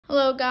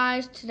Hello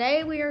guys,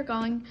 today we are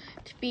going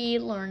to be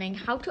learning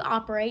how to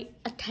operate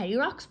a Teddy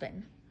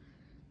Ruxpin.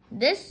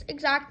 This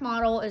exact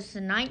model is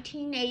the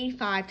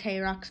 1985 Teddy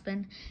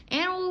Ruxpin,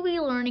 and we'll be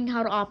learning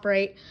how to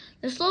operate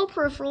this little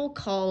peripheral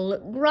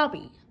called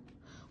Grubby,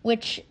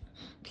 which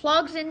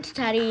plugs into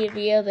Teddy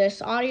via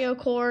this audio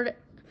cord.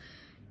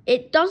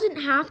 It doesn't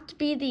have to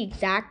be the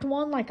exact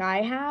one like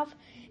I have.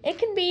 It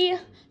can be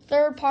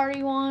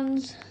third-party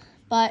ones,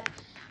 but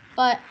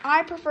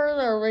I prefer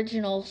the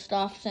original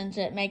stuff since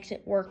it makes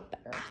it work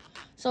better.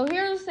 So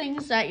here are the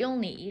things that you'll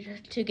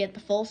need to get the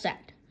full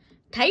set.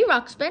 Teddy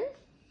Ruxpin.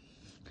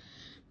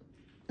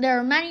 There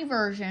are many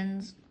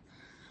versions.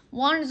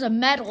 One is a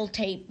metal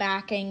tape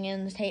backing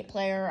in the tape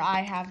player.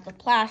 I have the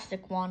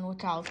plastic one,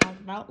 which I'll talk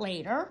about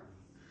later.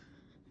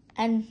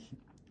 And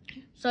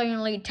so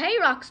you'll need Teddy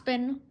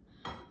Ruxpin,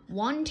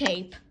 one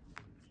tape,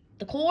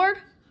 the cord,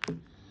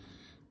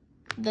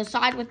 the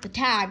side with the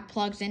tag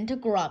plugs into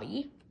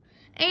Grubby,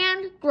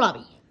 and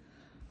Grubby.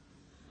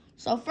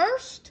 So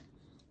first,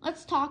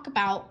 let's talk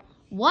about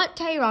what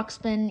Teddy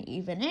Ruxpin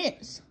even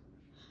is.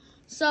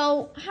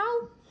 So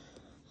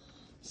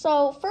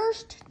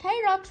first,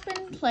 Teddy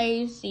Ruxpin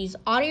plays these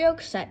audio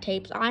cassette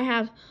tapes. I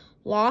have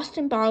Lost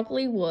in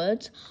Boggly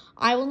Woods.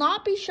 I will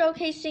not be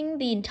showcasing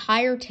the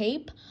entire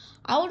tape.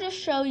 I will just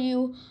show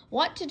you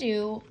what to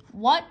do,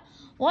 what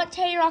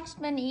Teddy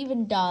Ruxpin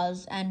even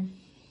does. And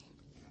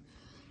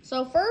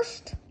so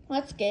first,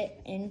 let's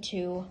get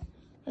into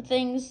the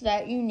things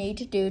that you need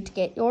to do to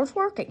get yours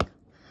working.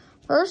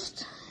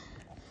 First,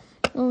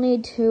 you'll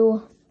need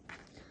to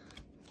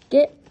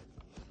get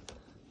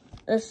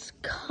this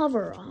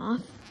cover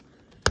off,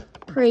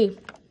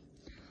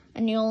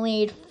 and you'll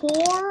need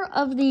 4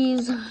 of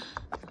these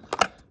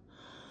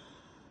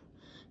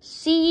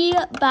C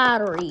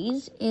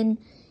batteries in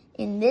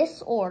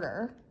this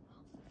order: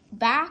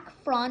 back,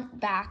 front,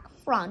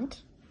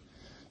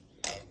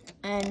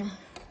 and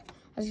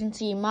as you can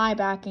see, my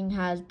backing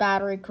has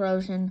battery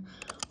corrosion,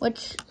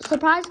 which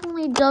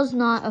surprisingly does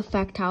not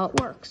affect how it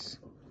works.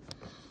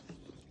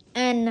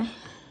 And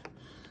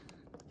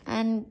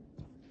in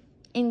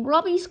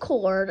Grubby's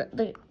cord,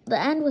 the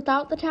end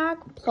without the tag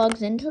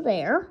plugs into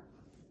there.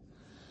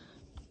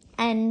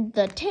 And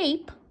the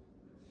tape,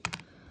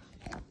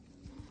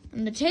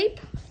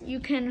 you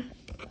can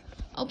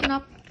open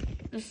up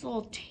this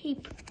little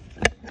tape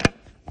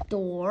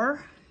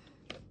door,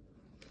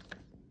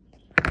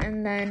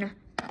 and then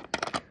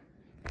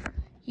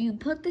you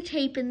put the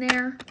tape in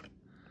there,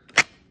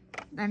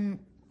 and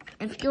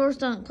if yours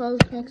doesn't close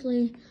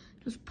correctly,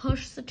 just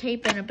push the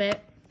tape in a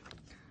bit.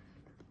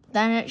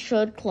 Then it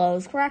should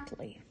close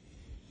correctly.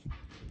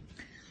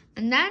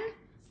 And then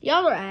the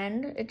other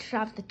end, it should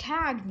have the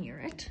tag near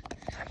it.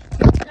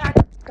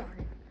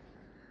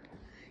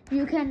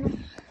 You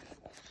can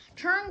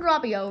turn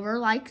Grubby over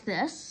like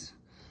this,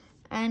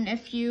 and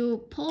if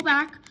you pull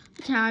back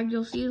the tag,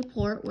 you'll see the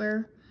port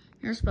where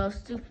you're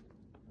supposed to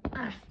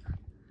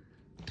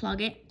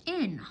plug it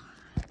in.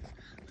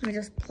 Let me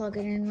just plug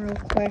it in real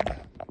quick.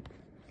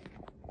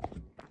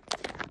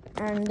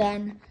 And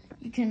then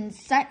you can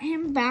set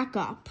him back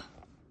up.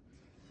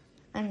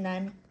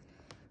 And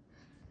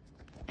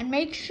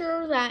make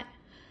sure that,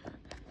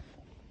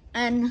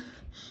 and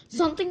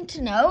something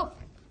to note,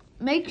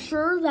 make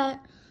sure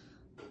that,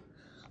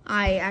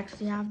 I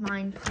actually have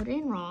mine put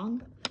in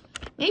wrong.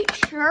 Make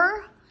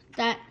sure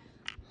that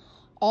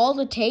all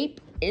the tape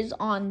is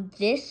on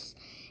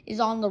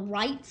the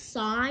right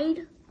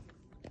side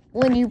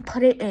when you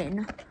put it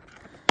in.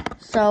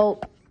 So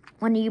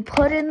when you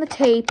put in the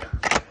tape,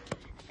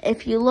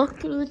 if you look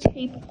through the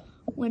tape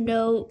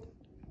window,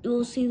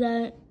 you'll see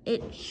that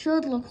it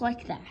should look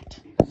like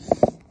that.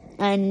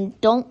 And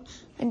don't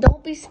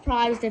be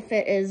surprised if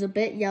it is a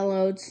bit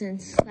yellowed,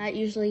 since that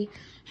usually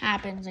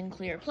happens in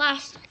clear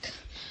plastic.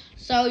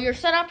 So your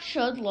setup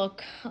should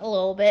look a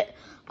little bit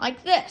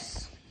like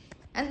this.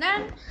 And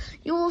then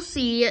you will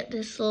see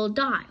this little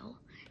dial.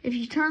 If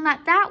you turn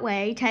that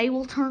way, Teddy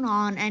will turn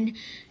on, and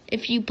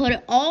if you put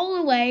it all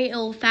the way, it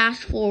will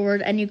fast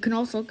forward, and you can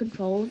also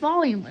control the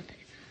volume with it.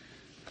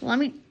 So let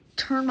me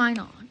turn mine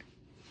on.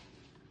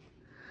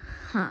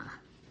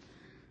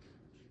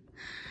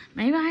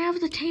 Maybe I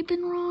have the tape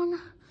in wrong,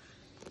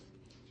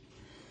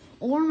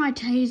 or my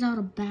Teddy's out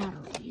of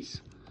batteries.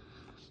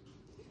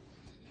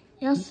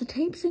 Yes, the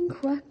tape's in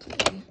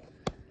correctly.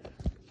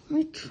 Let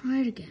me try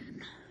it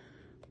again.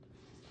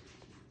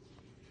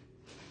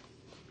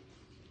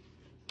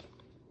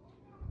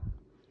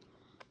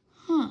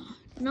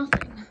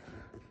 Nothing.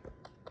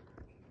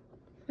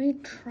 Let me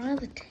try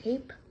the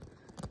tape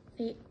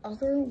the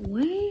other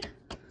way.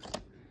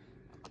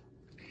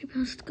 Tape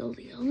has to go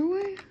the other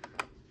way.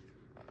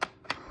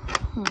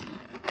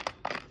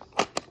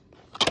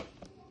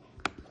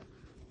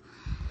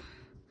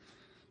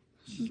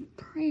 This is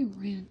pretty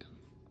random.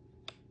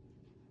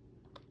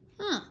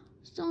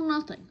 Still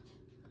nothing.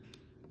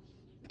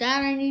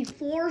 Dad, I need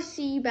 4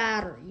 C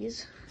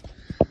batteries.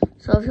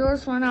 So if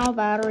yours run out of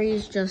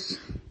batteries,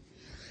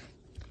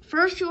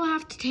 first you'll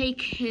have to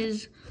take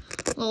his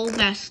little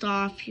vest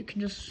off. You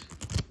can just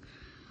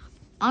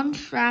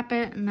unstrap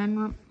it and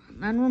then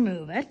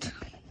remove it.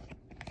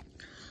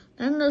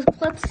 Then those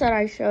clips that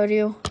I showed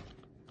you,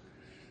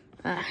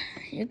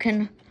 you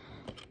can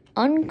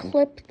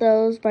unclip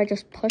those by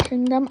just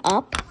pushing them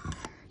up.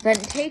 Then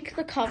take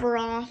the cover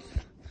off.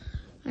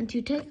 And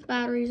to take the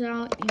batteries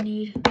out, you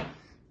need to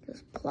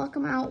just pluck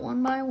them out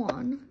one by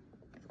one.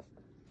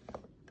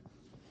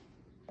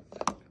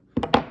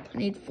 I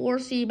need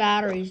 4C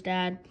batteries,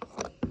 Dad.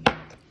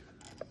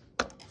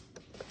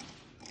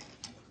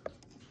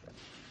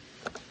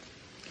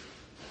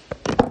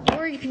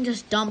 Or you can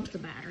just dump the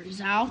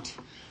batteries out,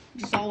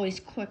 which is always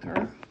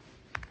quicker.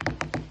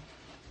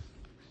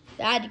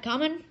 Dad, you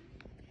coming? Are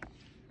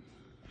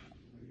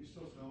you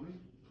still filming?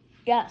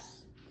 Yes.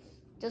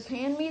 Just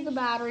hand me the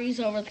batteries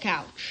over the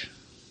couch.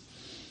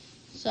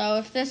 So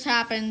if this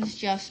happens,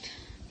 just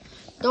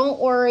don't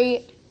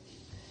worry.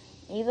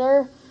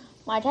 Either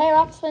my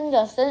Ruxpin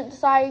just didn't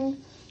decide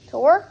to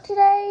work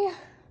today,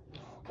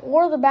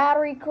 or the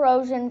battery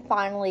corrosion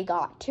finally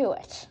got to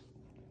it.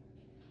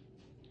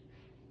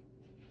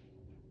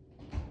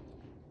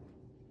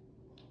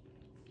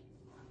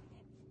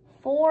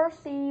 Four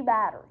C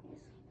batteries.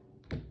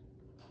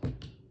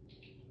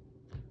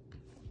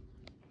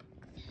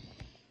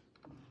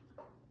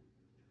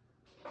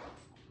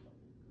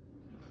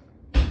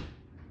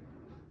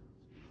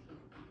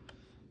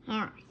 All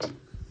right,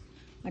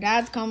 my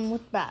dad's coming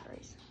with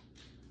batteries.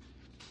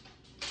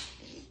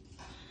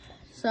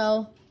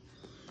 So,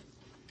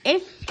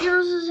 if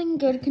yours is in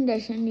good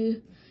condition,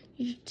 you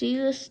see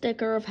the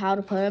sticker of how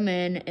to put them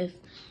in.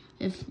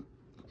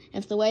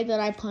 If the way that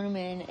I put them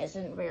in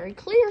isn't very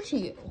clear to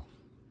you.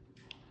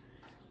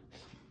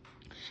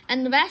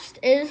 And the vest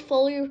is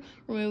fully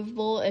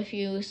removable if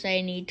you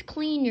say need to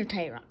clean your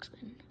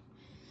Ruxpin.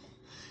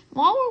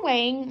 While we're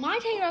weighing, my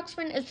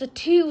Ruxpin is the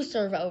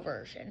 2-servo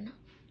version,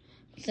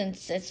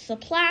 since it's the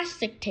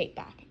plastic tape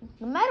backing.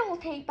 The metal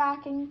tape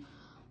backing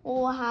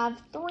will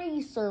have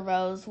 3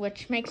 servos,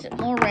 which makes it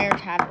more rare to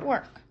have it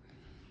work.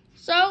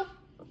 So,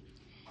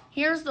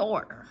 here's the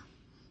order.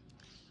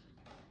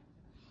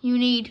 You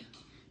need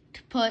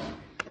to put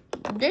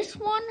this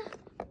one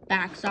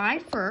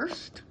backside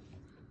first.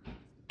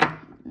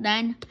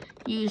 Then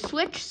you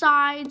switch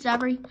sides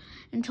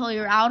until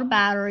you're out of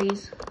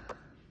batteries.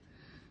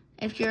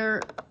 If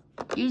you're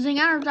using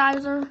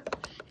Energizer,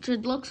 it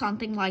should look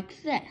something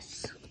like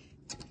this.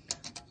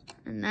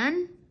 And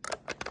then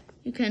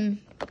you can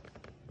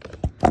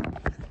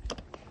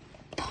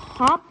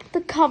pop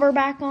the cover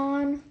back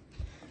on,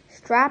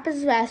 strap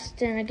his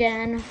vest in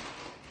again.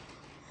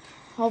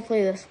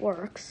 Hopefully this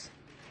works.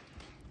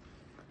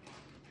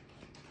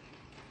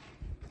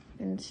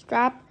 And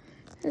strap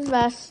his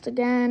vest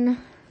again.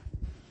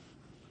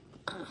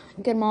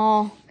 Get them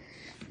all.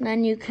 And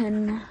then you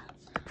can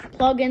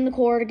plug in the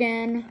cord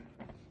again.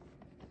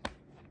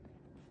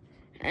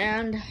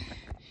 And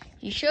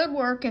you should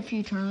work if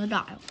you turn the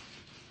dial.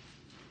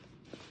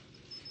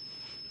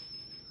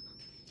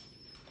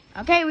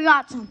 Okay, we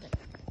got something.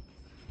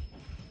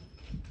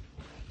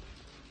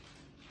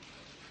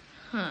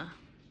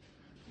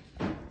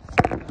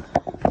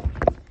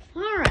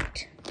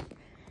 Alright.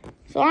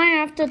 So I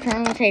have to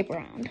turn the tape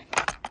around.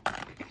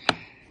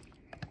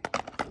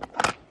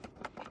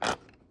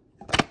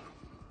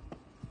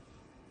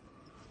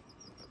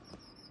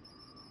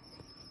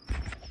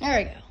 There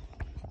we go.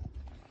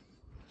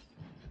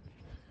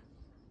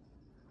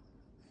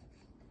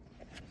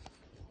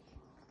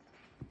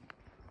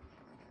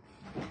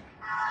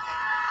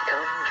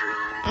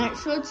 And it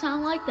should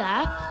sound like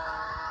that.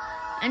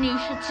 And you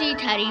should see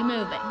Teddy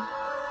moving.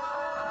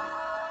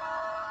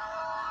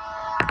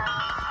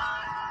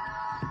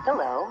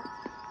 Hello,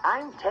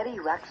 I'm Teddy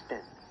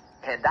Ruxpin,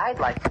 and I'd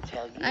like to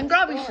tell you And a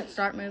Grubby story. should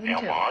start moving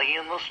too. Am I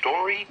in the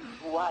story?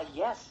 Why,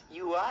 yes,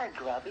 you are,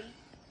 Grubby.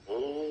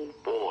 Oh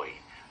boy,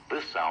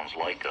 this sounds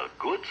like a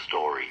good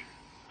story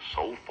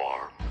so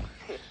far.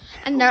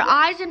 And their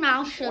eyes and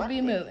mouths should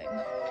be moving.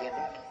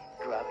 Gimmick,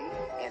 Grubby,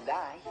 and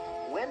I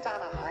went on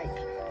a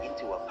hike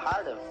into a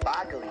part of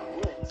boggly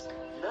woods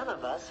none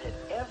of us had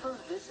ever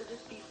visited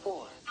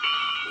before.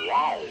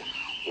 Wow,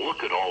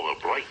 look at all the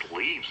bright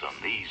leaves on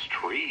these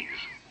trees.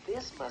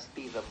 This must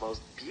be the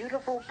most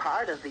beautiful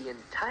part of the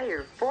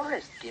entire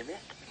forest, Gimmick.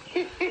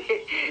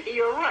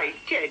 You're right,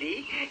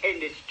 Teddy,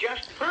 and it's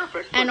just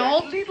perfect for And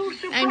that little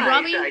surprise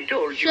Grubby I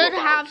told you should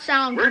about. have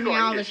sound We're coming going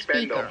out of to the spend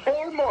speaker. the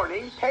whole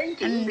morning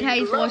painting And these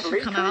Teddy's voice should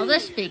lovely come out of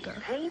this trees.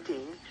 speaker.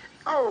 Painting?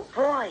 Oh,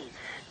 boy.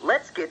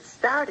 Let's get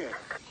started.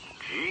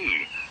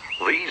 Gee,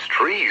 these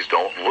trees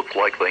don't look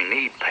like they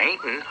need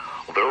painting.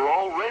 They're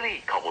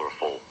already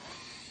colorful.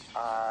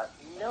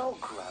 No,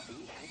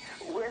 Grubby.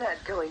 We're not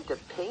going to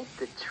paint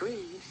the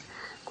trees.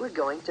 We're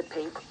going to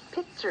paint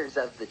pictures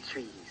of the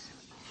trees.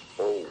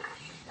 Oh,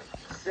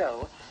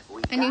 So,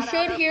 we And you got should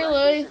out our hear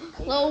brushes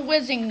and little paper.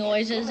 whizzing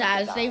noises Gimmick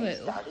as and they I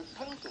move. started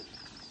painting.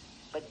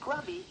 But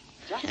Grubby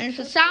just And if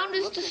the stood sound there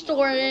is looking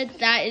distorted, over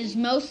that is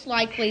most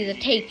likely the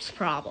tape's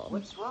problem.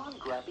 What's wrong,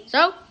 Grubby?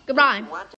 So, goodbye. You want